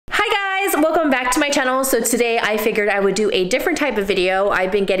welcome back to my channel. So today I figured I would do a different type of video.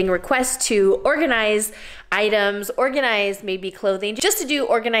 I've been getting requests to organize items, organize maybe clothing, just to do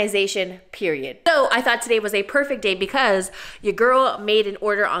organization, period. So I thought today was a perfect day because your girl made an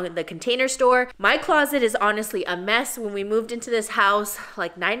order on the Container Store. My closet is honestly a mess. When we moved into this house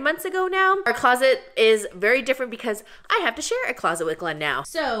like 9 months ago now, our closet is very different because I have to share a closet with Glenn now.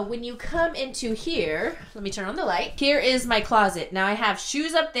 So when you come into here, let me turn on the light. Here is my closet. Now I have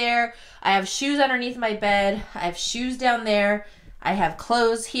shoes up there. I have shoes underneath my bed. I have shoes down there. I have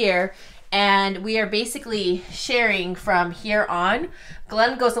clothes here. And we are basically sharing from here on.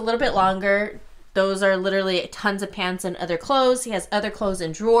 Glenn goes a little bit longer. Those are literally tons of pants and other clothes. He has other clothes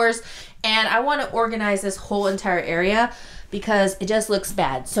in drawers. And I want to organize this whole entire area because it just looks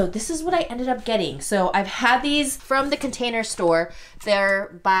bad. So this is what I ended up getting. So I've had these from the Container Store.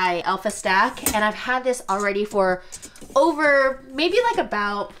 They're by Elfa Stack. And I've had this already for over maybe like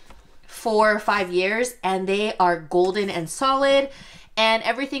about 4 or 5 years. And they are golden and solid. And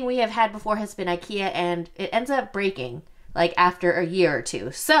everything we have had before has been IKEA, and it ends up breaking like after a year or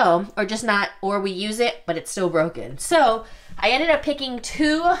two. So, or just not, or we use it, but it's still broken. So I ended up picking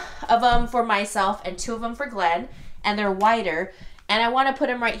 2 of them for myself and 2 of them for Glenn, and they're wider. And I want to put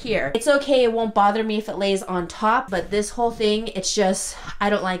them right here. It's okay, it won't bother me if it lays on top, but this whole thing, it's just, I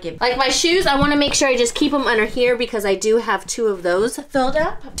don't like it. Like my shoes, I want to make sure I just keep them under here because I do have 2 of those filled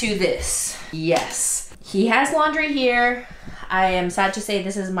up. To this, yes. He has laundry here. I am sad to say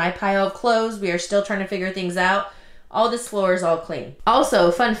this is my pile of clothes. We are still trying to figure things out. All this floor is all clean.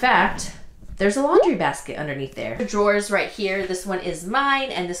 Also, fun fact, there's a laundry basket underneath there. The drawers right here, this one is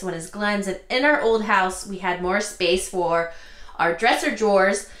mine and this one is Glenn's. And in our old house, we had more space for our dresser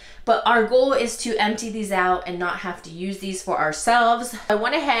drawers, but our goal is to empty these out and not have to use these for ourselves. I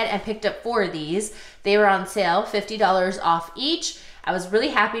went ahead and picked up 4 of these. They were on sale, $50 off each. I was really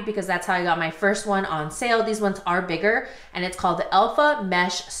happy because that's how I got my first one on sale. These ones are bigger, and it's called the Elfa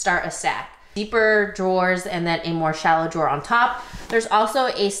Mesh Start a Stack. Deeper drawers and then a more shallow drawer on top. There's also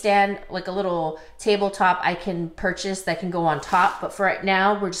a stand, like a little tabletop I can purchase that can go on top, but for right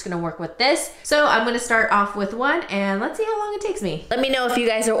now, we're just gonna work with this. So I'm gonna start off with one and let's see how long it takes me. Let me know if you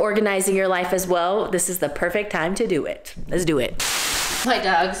guys are organizing your life as well. This is the perfect time to do it. Let's do it. My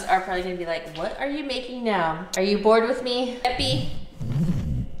dogs are probably gonna be like, what are you making now? Are you bored with me, Yeppy?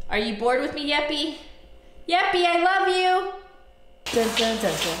 Are you bored with me, Yeppy? Yeppy, I love you. Dun, dun,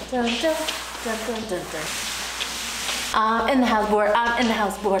 dun, dun, dun, dun, dun, dun, dun, dun. I'm in the house board. I'm in the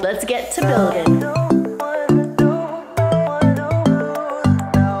house board. Let's get to building.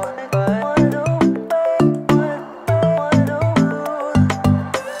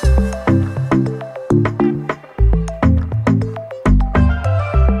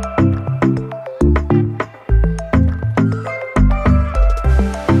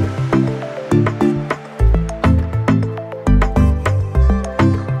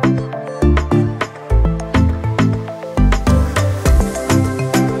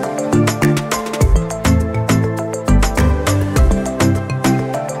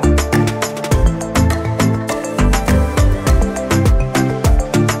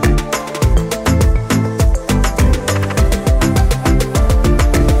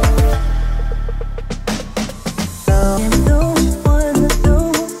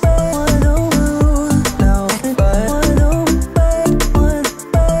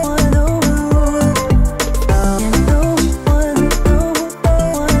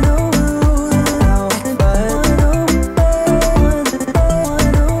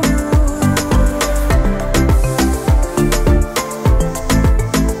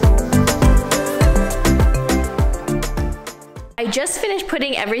 Just finished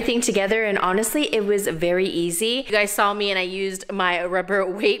putting everything together and honestly it was very easy. You guys saw me and I used my rubber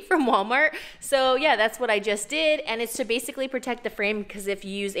weight from Walmart. So yeah, that's what I just did, and it's to basically protect the frame because if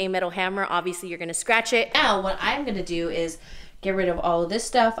you use a metal hammer, obviously you're gonna scratch it. Now what I'm gonna do is get rid of all of this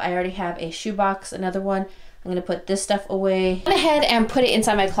stuff. I already have a shoebox, another one. I'm gonna put this stuff away. I went ahead and put it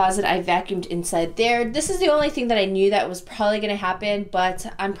inside my closet. I vacuumed inside there. This is the only thing that I knew that was probably gonna happen, but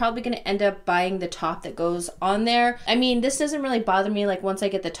I'm probably gonna end up buying the top that goes on there. I mean, this doesn't really bother me. Like once I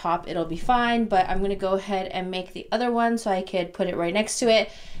get the top, it'll be fine, but I'm gonna go ahead and make the other one so I could put it right next to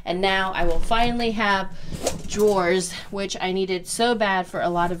it. And now I will finally have drawers, which I needed so bad for a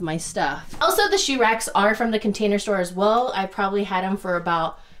lot of my stuff. Also, the shoe racks are from the Container Store as well. I probably had them for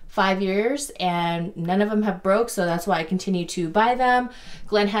about 5 years and none of them have broke, so that's why I continue to buy them.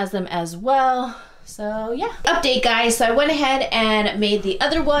 Glenn has them as well. So yeah, update guys. So I went ahead and made the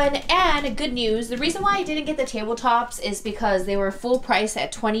other one, and good news, the reason why I didn't get the tabletops is because they were full price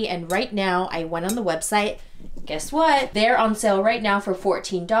at $20, and right now I went on the website guess what? They're on sale right now for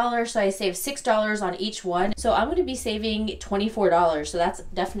 $14, so I saved $6 on each one. So I'm gonna be saving $24, so that's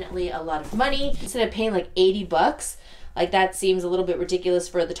definitely a lot of money. Instead of paying like 80 bucks, like that seems a little bit ridiculous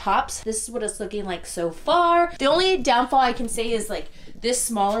for the tops. This is what it's looking like so far. The only downfall I can say is like this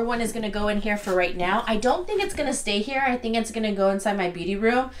smaller one is gonna go in here for right now. I don't think it's gonna stay here. I think it's gonna go inside my beauty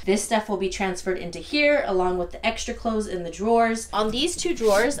room. This stuff will be transferred into here along with the extra clothes in the drawers. On these two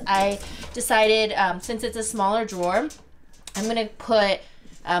drawers, I decided since it's a smaller drawer, I'm gonna put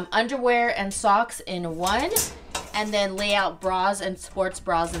underwear and socks in one, and then lay out bras and sports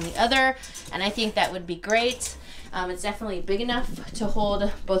bras in the other. And I think that would be great. It's definitely big enough to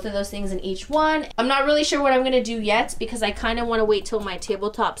hold both of those things in each one. I'm not really sure what I'm gonna do yet because I kind of want to wait till my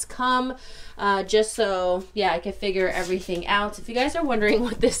tabletops come, just so, yeah, I can figure everything out. If you guys are wondering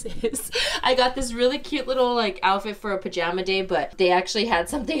what this is, I got this really cute little like outfit for a pajama day, but they actually had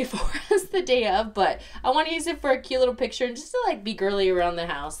something for us the day of, but I want to use it for a cute little picture and just to like be girly around the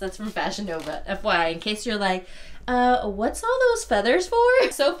house. That's from Fashion Nova, FYI, in case you're like, what's all those feathers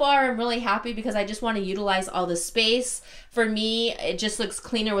for? So far, I'm really happy because I just want to utilize all the space. For me, it just looks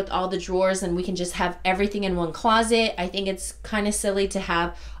cleaner with all the drawers and we can just have everything in one closet. I think it's kind of silly to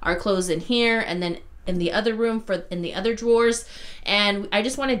have our clothes in here and then in the other room in the other drawers. And I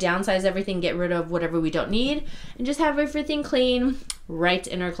just want to downsize everything, get rid of whatever we don't need, and just have everything clean right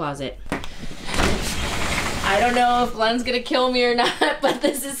in our closet. I don't know if Len's gonna kill me or not, but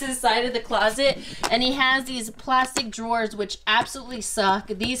this is his side of the closet. And he has these plastic drawers, which absolutely suck.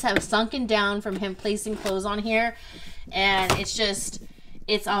 These have sunken down from him placing clothes on here. And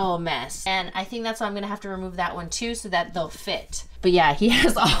it's all a mess. And I think that's why I'm gonna have to remove that one too, so that they'll fit. But yeah, he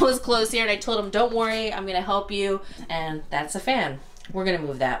has all his clothes here, and I told him, don't worry, I'm gonna help you. And that's a fan. We're gonna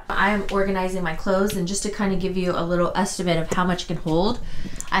move that. I am organizing my clothes, and just to kind of give you a little estimate of how much it can hold,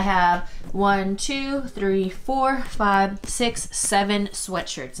 I have 1, 2, 3, 4, 5, 6, 7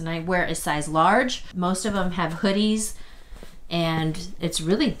 sweatshirts, and I wear a size large. Most of them have hoodies, and it's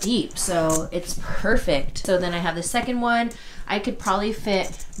really deep, so it's perfect. So then I have the second one. I could probably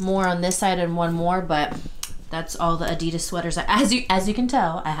fit more on this side and one more, but that's all the Adidas sweaters. As you can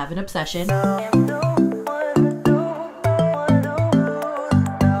tell, I have an obsession.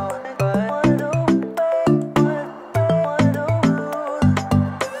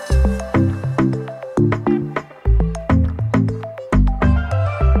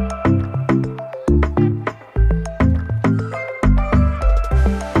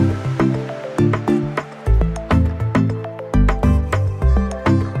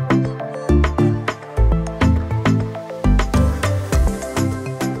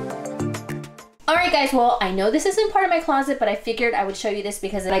 Guys, well, I know this isn't part of my closet, but I figured I would show you this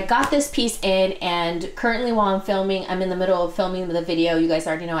because I got this piece in, and currently while I'm filming, I'm in the middle of filming the video. You guys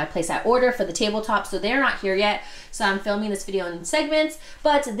already know I placed that order for the tabletop, so they're not here yet. So I'm filming this video in segments,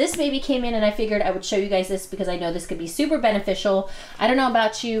 but this baby came in and I figured I would show you guys this because I know this could be super beneficial. I don't know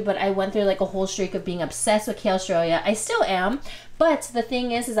about you, but I went through like a whole streak of being obsessed with Kale Australia. I still am. But the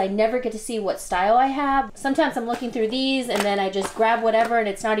thing is I never get to see what style I have. Sometimes I'm looking through these and then I just grab whatever and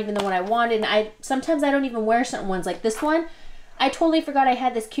it's not even the one I wanted. And sometimes I don't even wear certain ones, like this one. I totally forgot I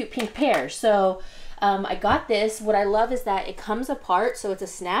had this cute pink pair. So I got this. What I love is that it comes apart, so it's a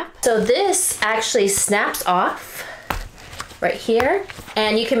snap. So this actually snaps off right here,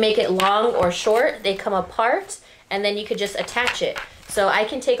 and you can make it long or short. They come apart, and then you could just attach it. So I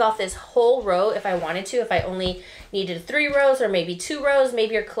can take off this whole row if I wanted to, if I only needed 3 rows or maybe 2 rows.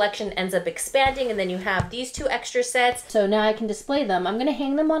 Maybe your collection ends up expanding and then you have these 2 extra sets. So now I can display them. I'm gonna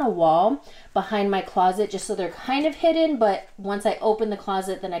hang them on a wall behind my closet just so they're kind of hidden, but once I open the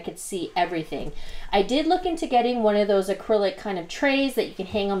closet then I could see everything. I did look into getting one of those acrylic kind of trays that you can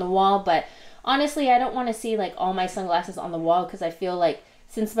hang on the wall, but honestly I don't want to see like all my sunglasses on the wall because I feel like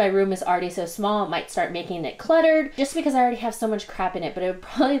since my room is already so small, it might start making it cluttered just because I already have so much crap in it, but it would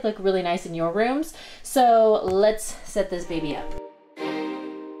probably look really nice in your rooms. So let's set this baby up.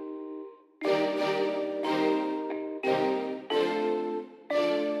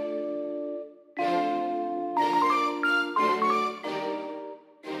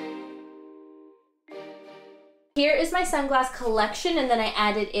 Here is my sunglass collection, and then I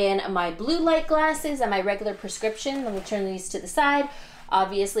added in my blue light glasses and my regular prescription. Let me turn these to the side.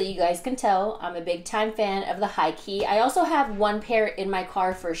 Obviously, you guys can tell I'm a big time fan of the high key. I also have 1 pair in my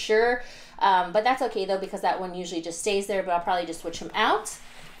car for sure, but that's okay though because that one usually just stays there, but I'll probably just switch them out.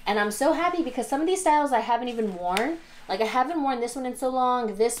 And I'm so happy because some of these styles I haven't even worn. Like I haven't worn this one in so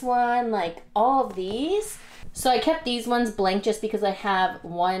long, this one, like all of these. So I kept these ones blank just because I have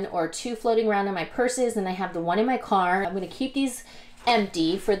 1 or 2 floating around in my purses and I have the one in my car. I'm gonna keep these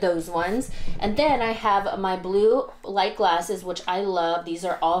empty for those ones. And then I have my blue light glasses, which I love. These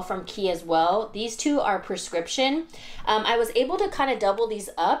are all from Key as well. These two are prescription. I was able to kind of double these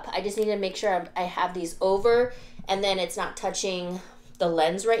up. I just need to make sure I have these over and then it's not touching the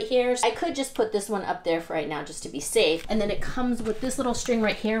lens right here. I could just put this one up there for right now just to be safe. And then it comes with this little string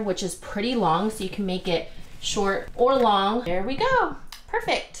right here, which is pretty long, so you can make it short or long. There we go.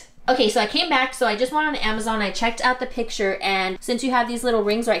 Perfect. Okay, so I came back, so I just went on Amazon, I checked out the picture, and since you have these little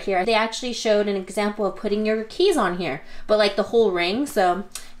rings right here, they actually showed an example of putting your keys on here, but like the whole ring. So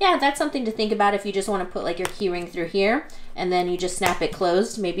yeah, that's something to think about if you just want to put like your key ring through here, and then you just snap it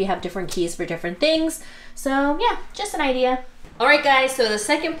closed. Maybe you have different keys for different things. So yeah, just an idea. Alright guys, so the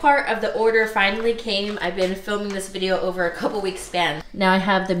second part of the order finally came. I've been filming this video over a couple weeks span. Now I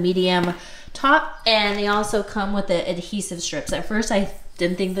have the medium top, and they also come with the adhesive strips. At first I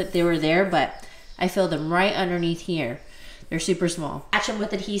didn't think that they were there, but I filled them right underneath here. They're super small. Attach them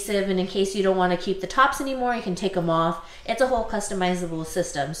with adhesive, and in case you don't want to keep the tops anymore, you can take them off. It's a whole customizable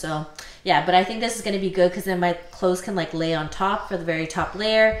system. So yeah, but I think this is going to be good because then my clothes can like lay on top for the very top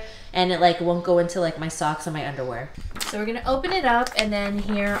layer, and it like won't go into like my socks and my underwear. So we're going to open it up, and then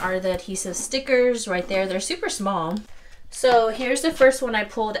here are the adhesive stickers right there. They're super small. So here's the first one I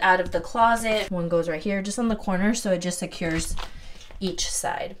pulled out of the closet. One goes right here, just on the corner, so it just secures each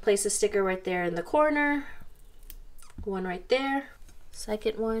side. Place a sticker right there in the corner. One right there.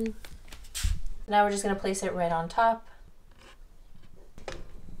 Second one. Now we're just gonna place it right on top.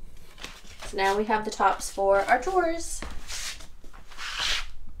 So now we have the tops for our drawers.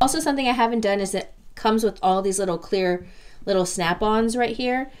 Also, something I haven't done is it comes with all these little clear little snap-ons right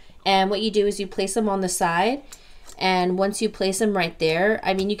here. And what you do is you place them on the side. And once you place them right there,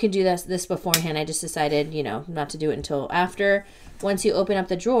 I mean, you can do this beforehand. I just decided, you know, not to do it until after. Once you open up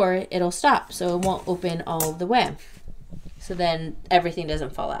the drawer, it'll stop, so it won't open all the way. So then everything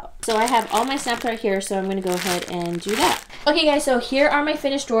doesn't fall out. So I have all my snaps right here, so I'm gonna go ahead and do that. Okay guys, so here are my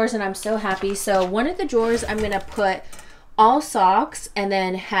finished drawers, and I'm so happy. So one of the drawers, I'm gonna put all socks and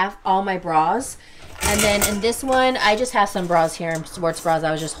then half all my bras. And then in this one, I just have some bras here, sports bras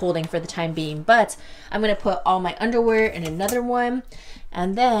I was just holding for the time being. But I'm going to put all my underwear in another one.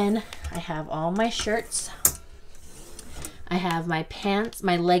 And then I have all my shirts. I have my pants,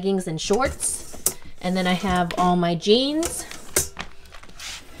 my leggings and shorts. And then I have all my jeans.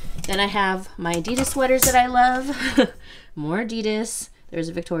 Then I have my Adidas sweaters that I love. More Adidas. There's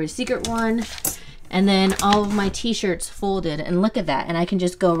a Victoria's Secret one. And then all of my t-shirts folded, and look at that. And I can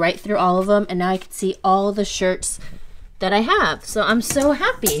just go right through all of them, and now I can see all the shirts that I have. So I'm so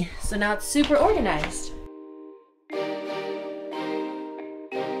happy. So now it's super organized.